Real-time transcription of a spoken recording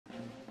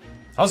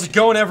How's it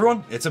going,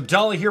 everyone? It's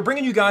Abdallah here,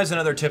 bringing you guys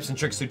another tips and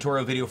tricks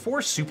tutorial video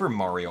for Super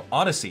Mario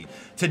Odyssey.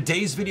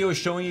 Today's video is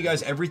showing you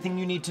guys everything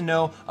you need to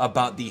know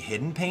about the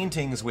hidden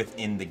paintings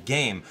within the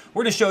game.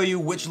 We're going to show you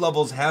which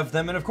levels have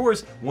them, and of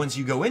course, once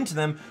you go into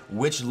them,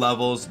 which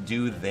levels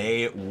do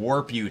they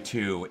warp you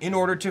to in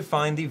order to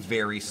find the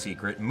very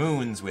secret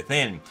moons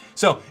within.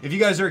 So, if you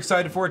guys are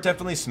excited for it,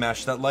 definitely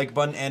smash that like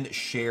button and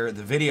share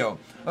the video.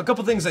 A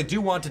couple things I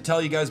do want to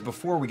tell you guys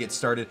before we get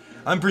started.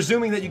 I'm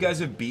presuming that you guys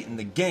have beaten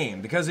the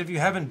game, because if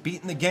you haven't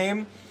beaten the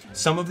game,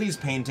 some of these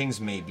paintings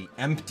may be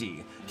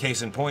empty.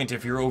 Case in point,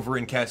 if you're over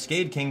in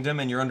Cascade Kingdom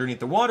and you're underneath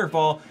the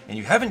waterfall and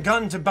you haven't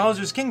gotten to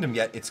Bowser's Kingdom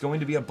yet, it's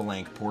going to be a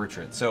blank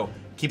portrait. So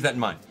keep that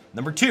in mind.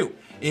 Number two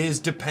is,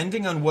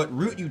 depending on what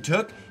route you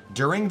took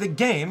during the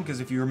game,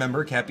 because if you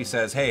remember, Cappy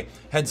says, hey,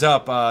 heads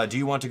up, do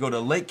you want to go to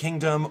Lake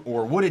Kingdom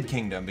or Wooded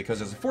Kingdom, because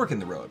there's a fork in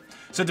the road.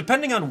 So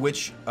depending on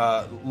which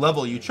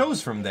level you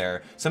chose from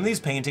there, some of these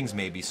paintings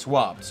may be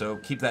swapped, so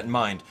keep that in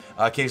mind.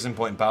 Case in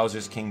point,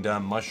 Bowser's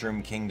Kingdom,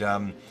 Mushroom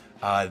Kingdom,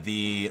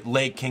 the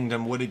Lake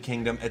Kingdom, Wooded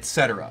Kingdom,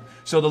 etc.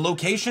 So the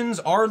locations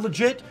are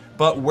legit,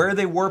 but where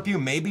they warp you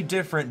may be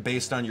different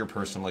based on your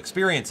personal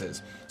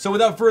experiences. So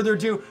without further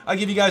ado, I'll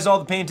give you guys all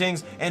the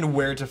paintings and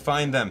where to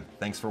find them.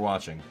 Thanks for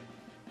watching.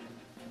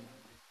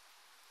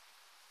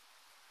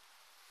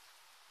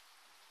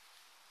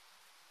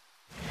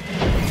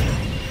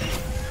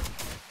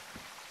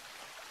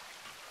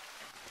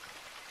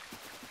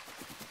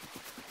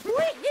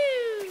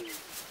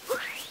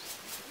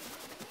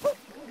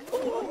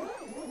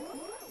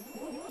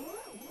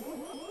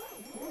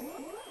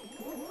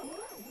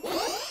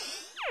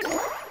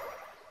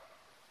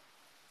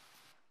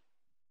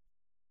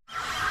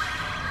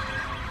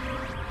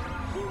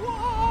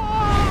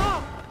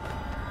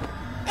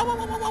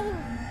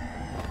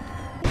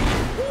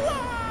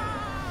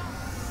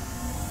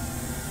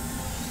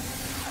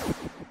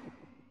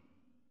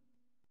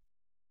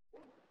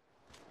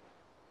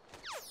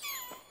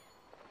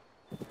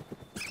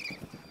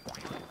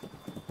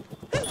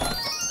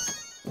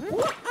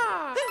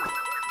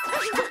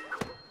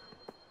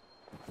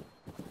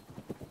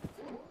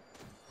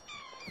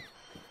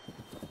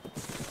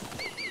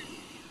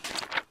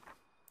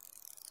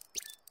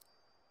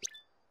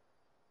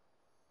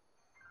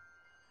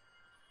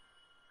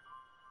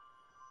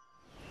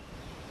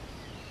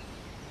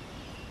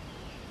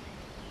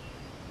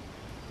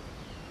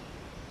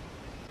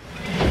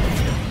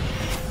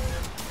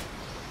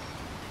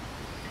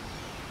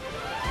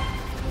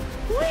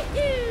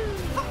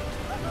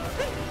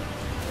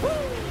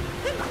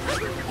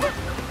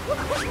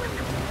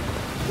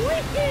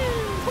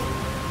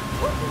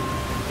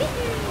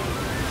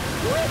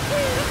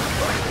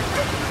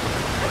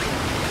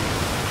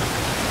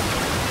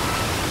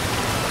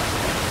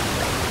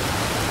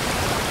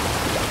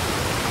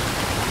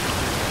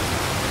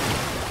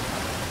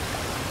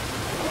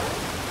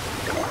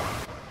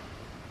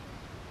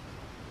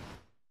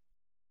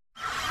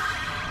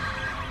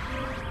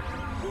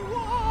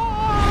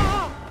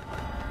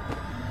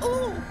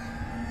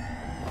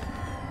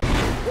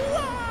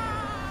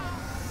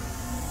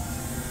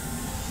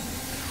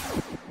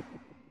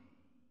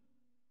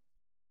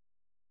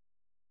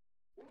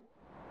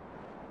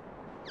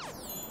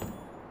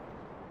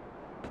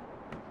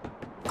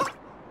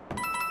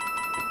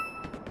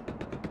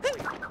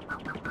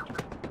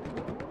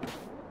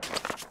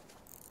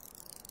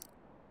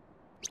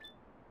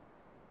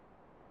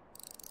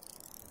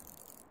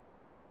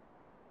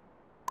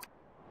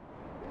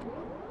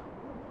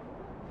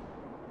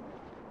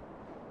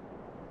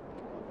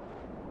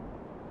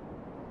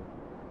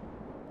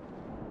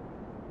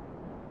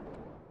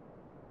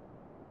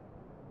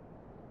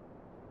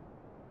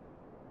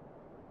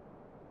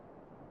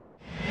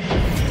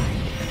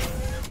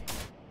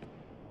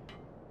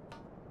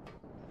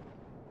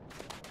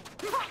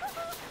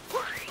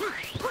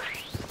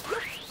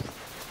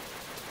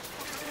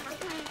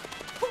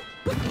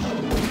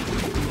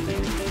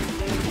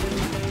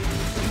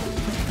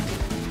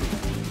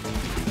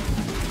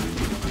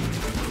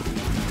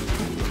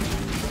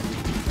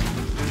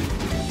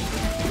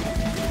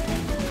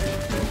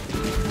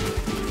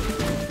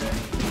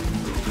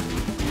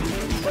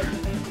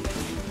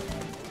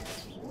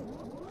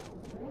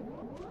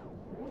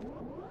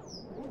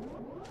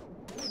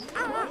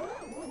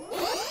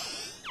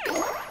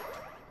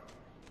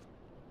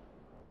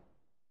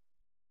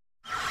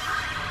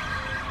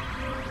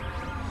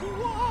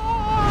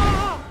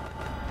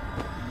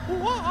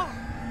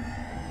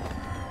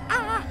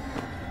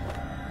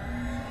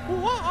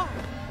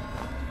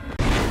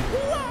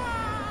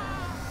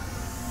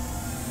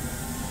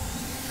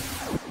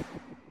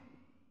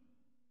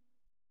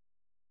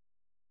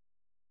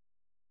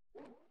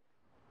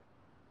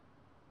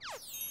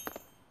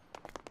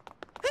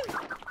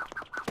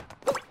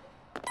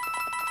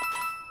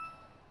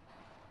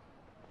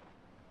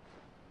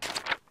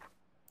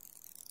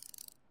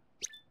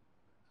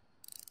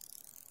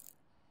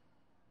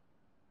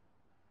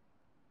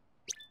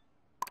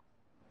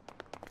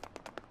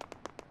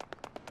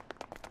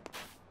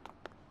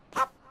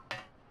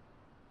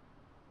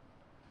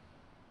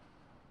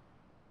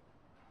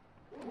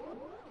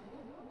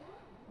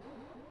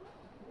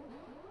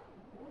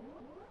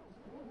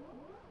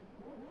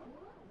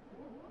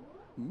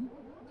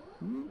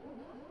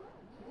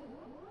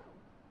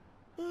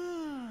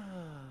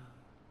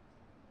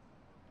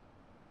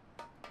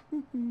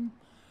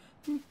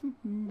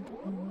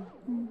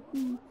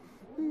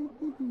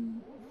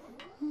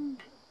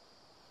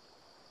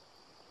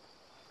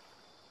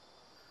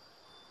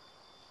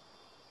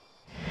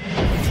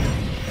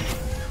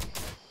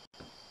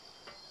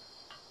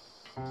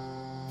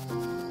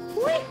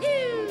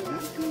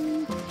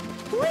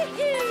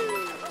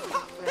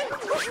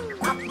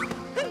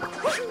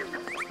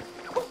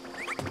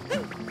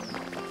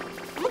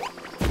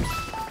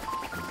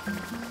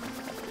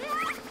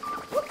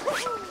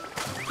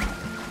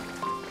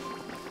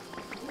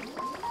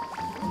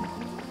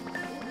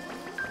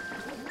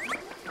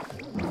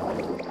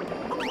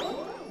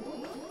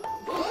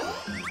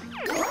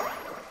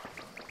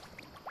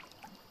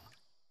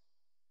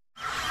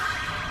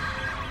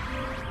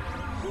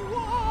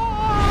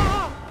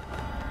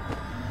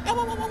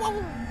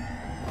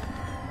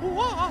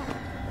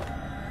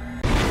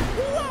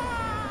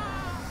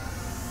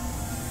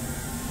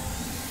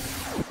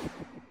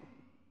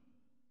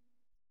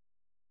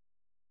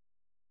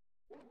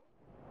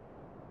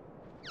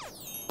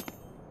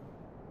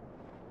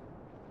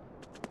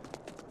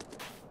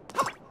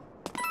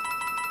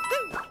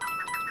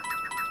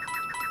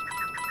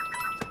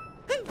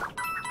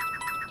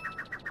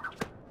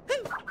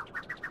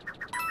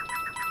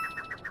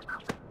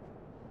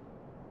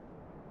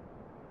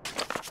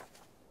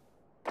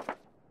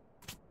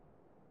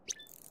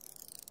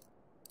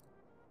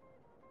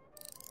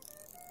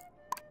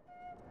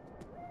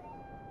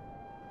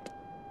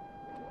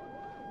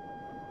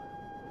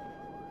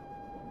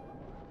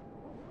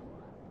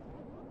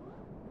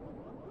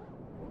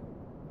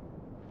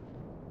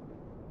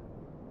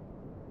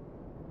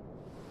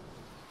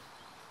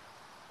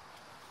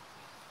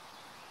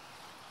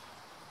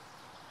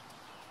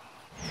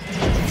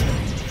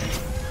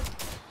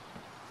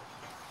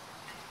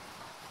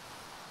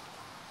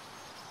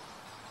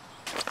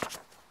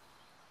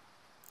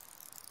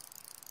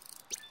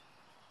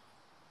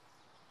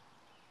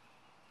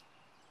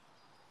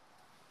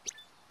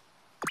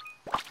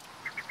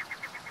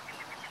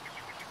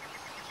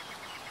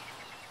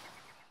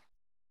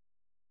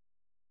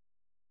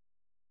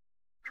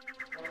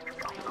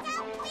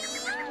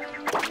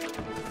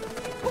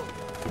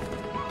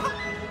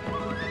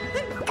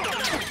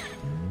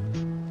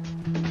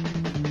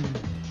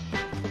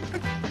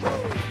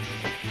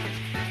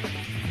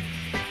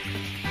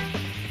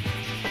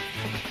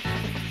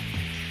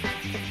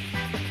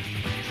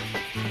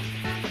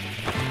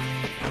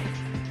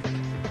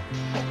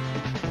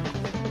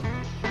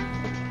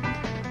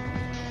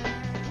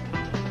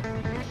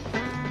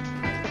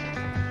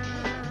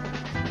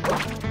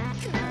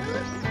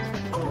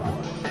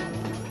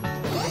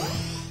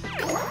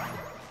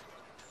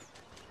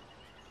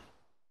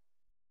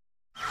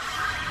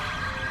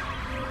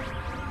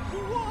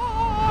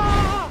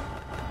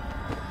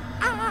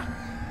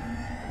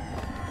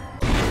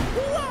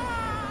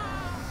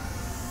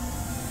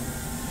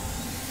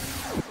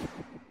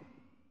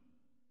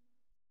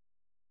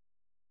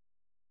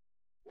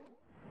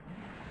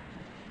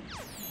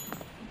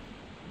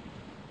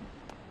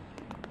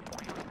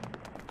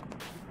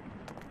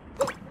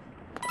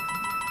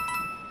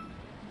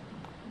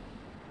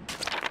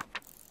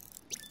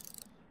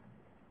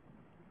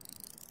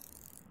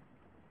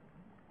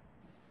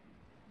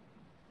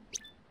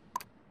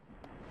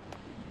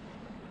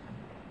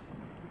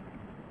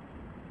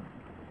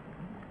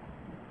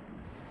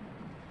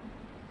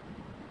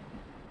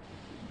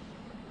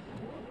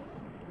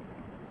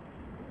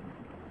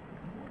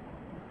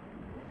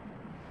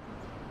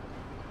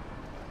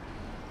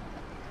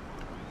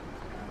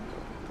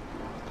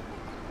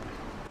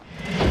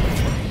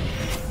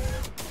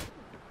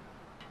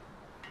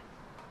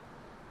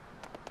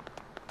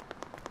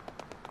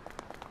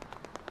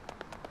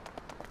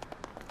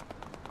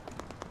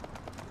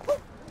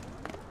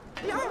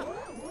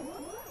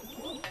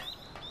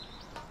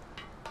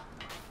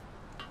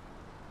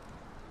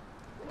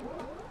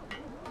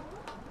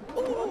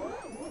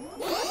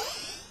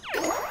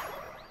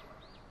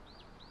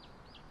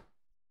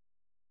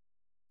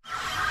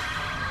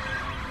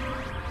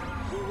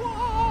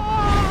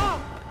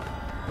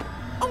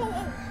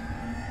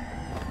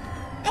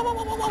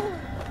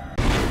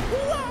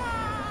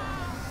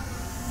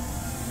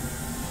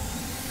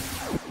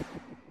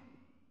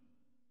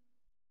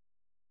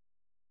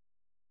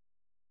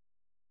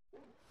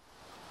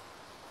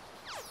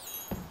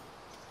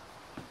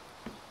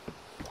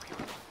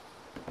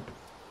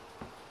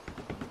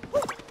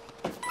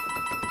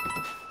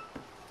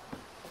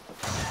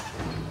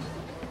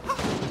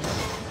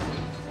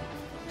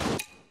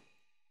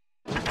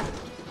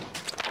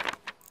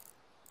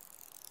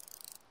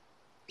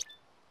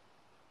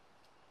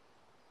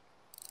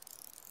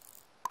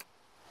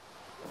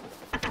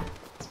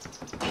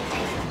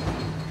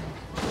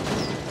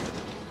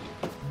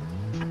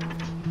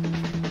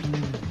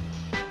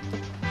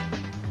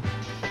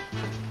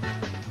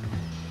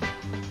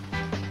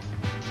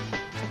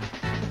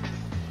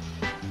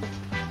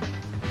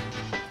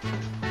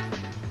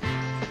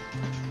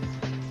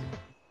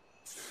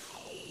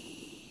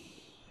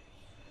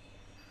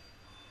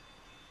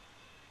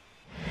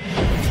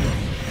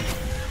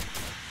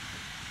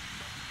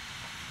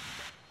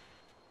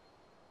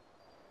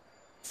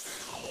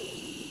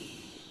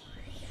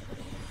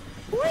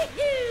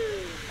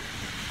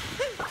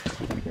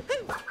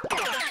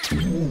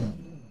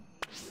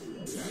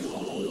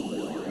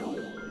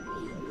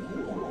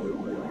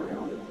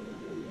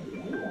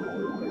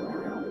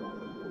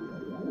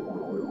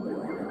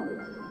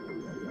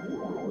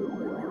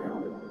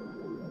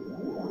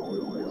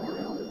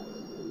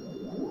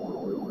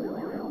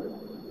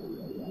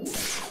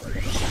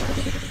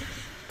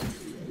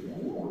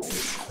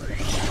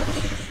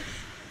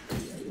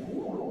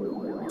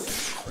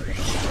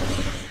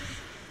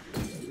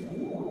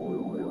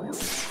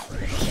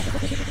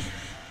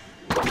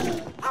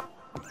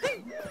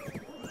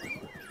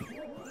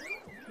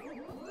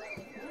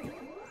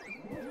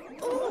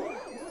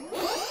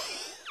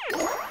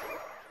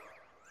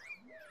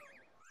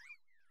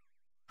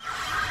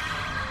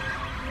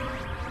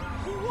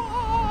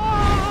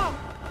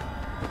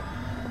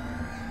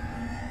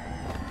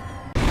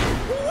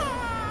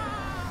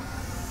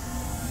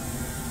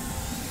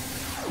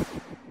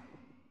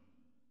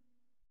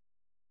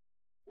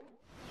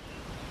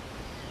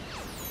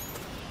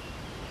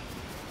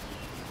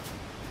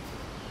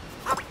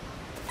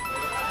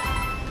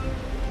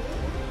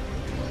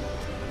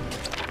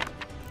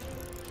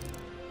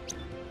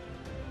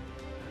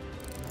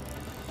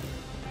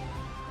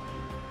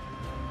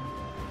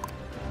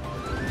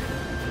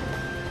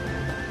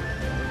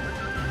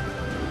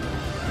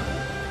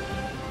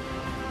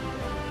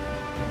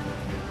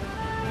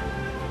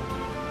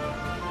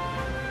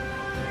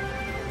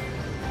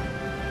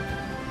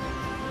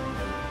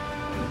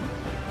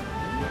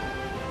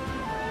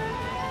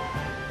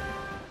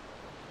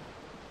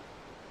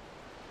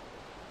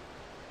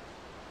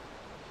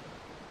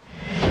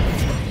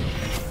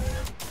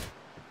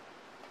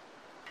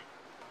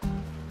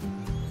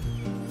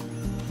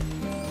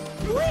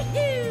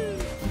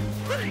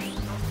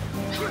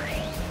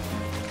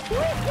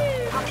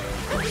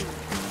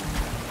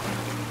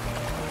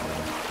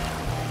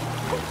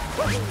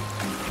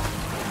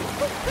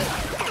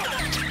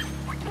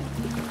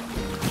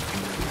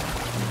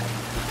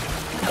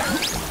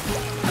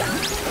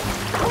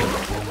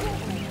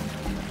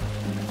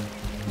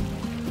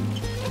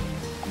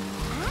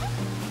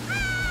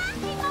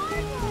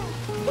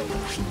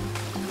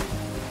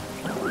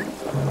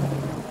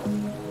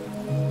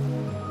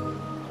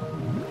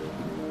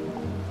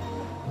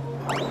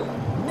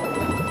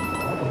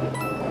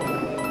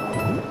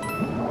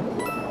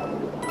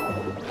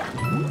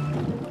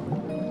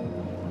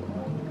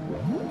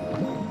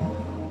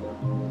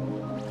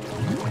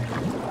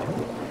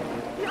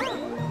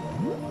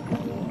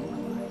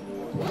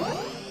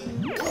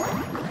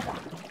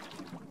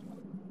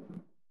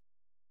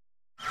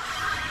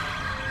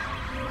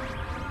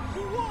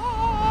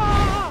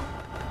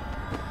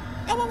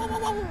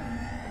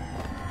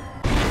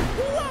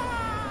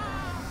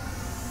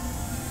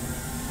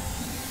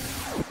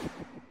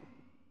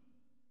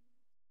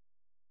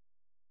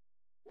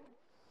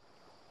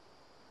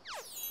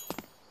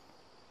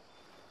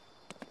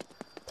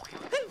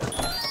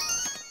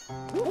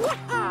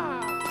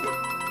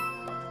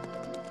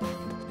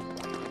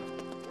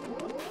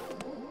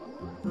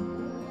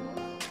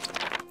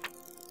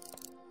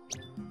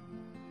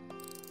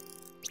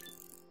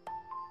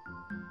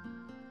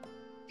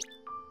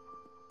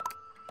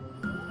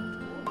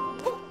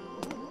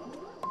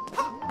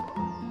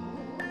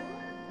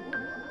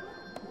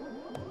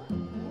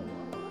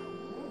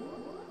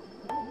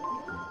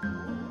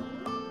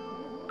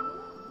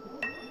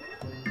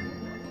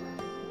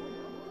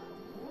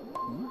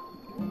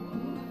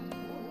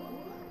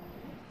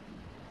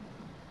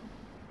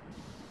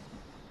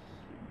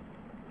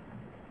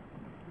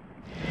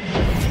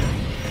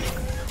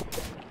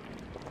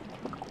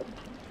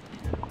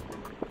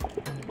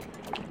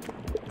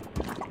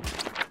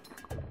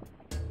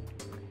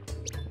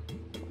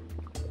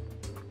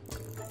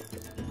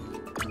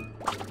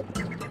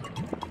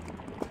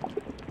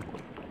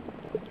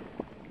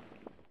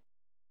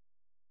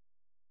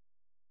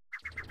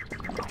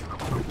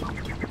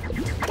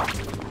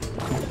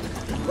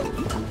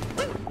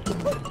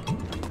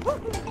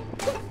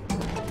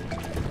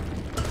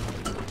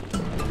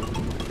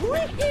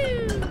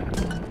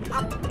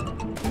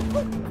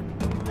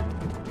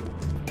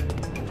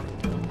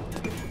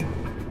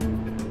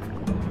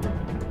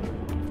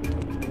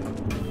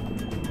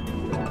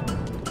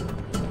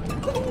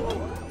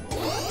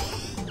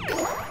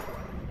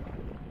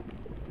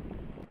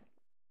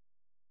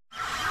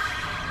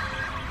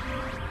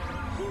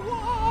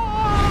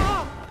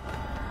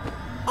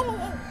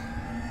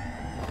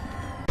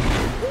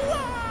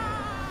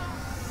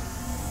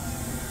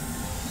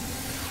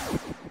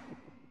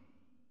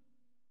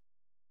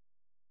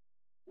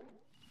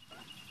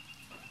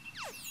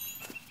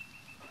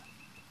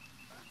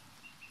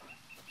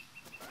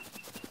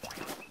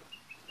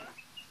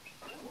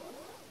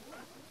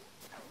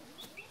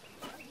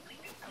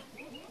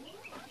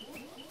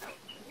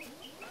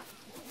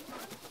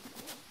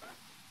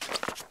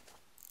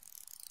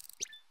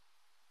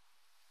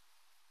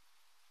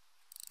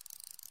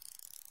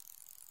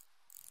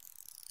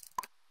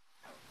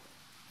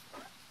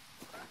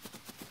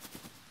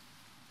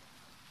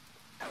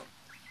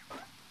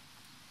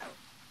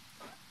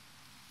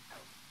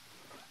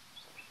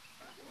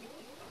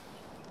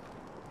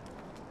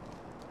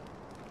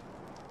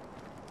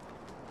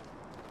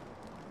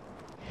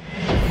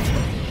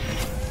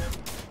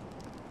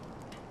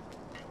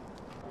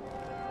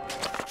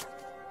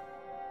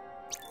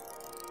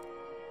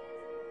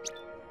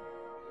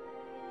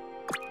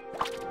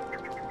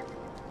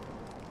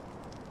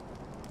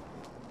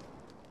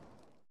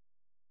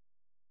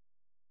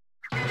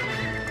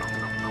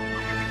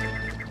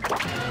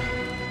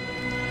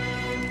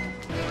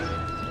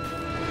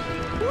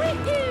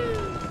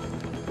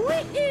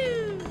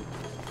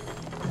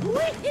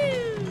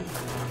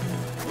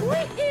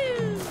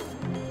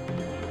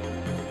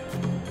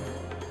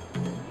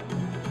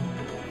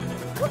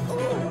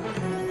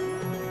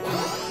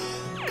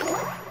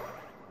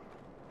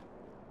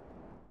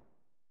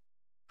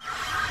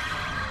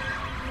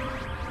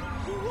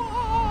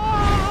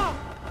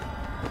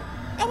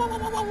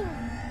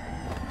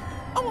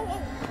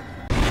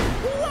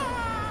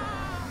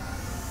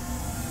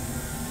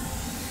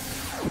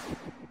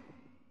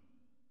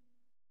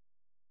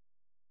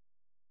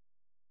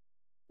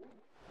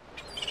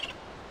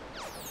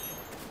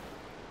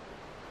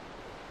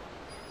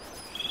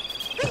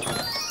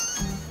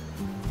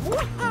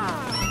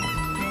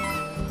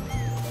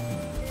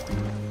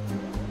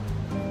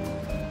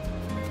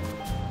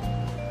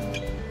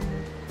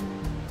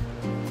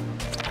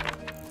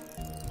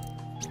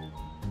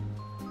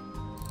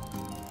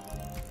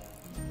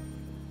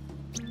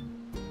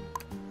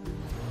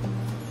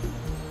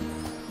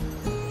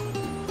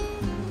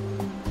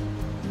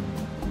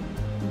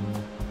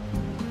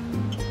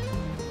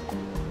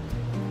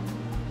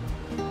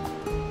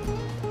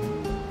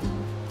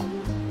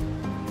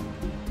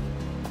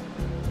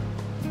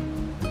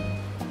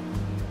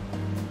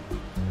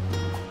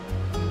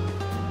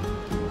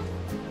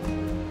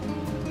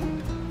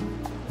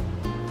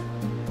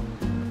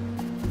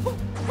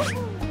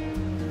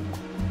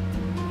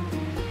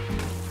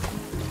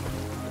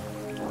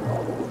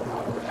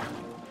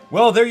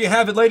 Well, there you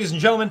have it, ladies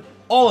and gentlemen.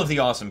 All of the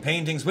awesome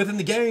paintings within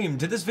the game.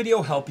 Did this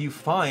video help you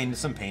find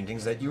some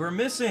paintings that you were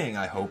missing?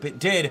 I hope it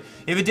did.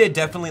 If it did,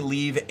 definitely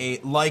leave a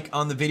like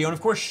on the video, and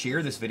of course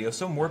share this video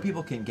so more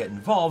people can get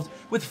involved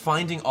with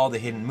finding all the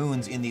hidden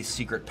moons in these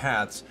secret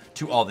paths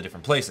to all the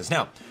different places.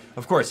 Now,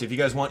 of course, if you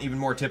guys want even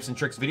more tips and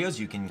tricks videos,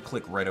 you can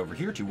click right over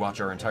here to watch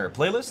our entire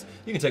playlist.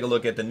 You can take a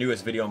look at the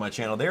newest video on my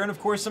channel there, and of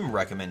course some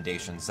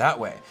recommendations that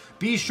way.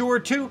 Be sure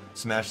to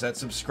smash that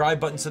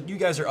subscribe button so that you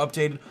guys are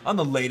updated on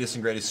the latest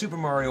and greatest Super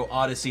Mario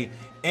Odyssey,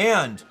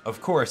 and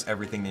of course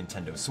everything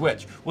Nintendo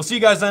Switch. We'll see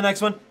you guys on the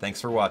next one. Thanks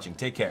for watching.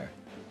 Take care.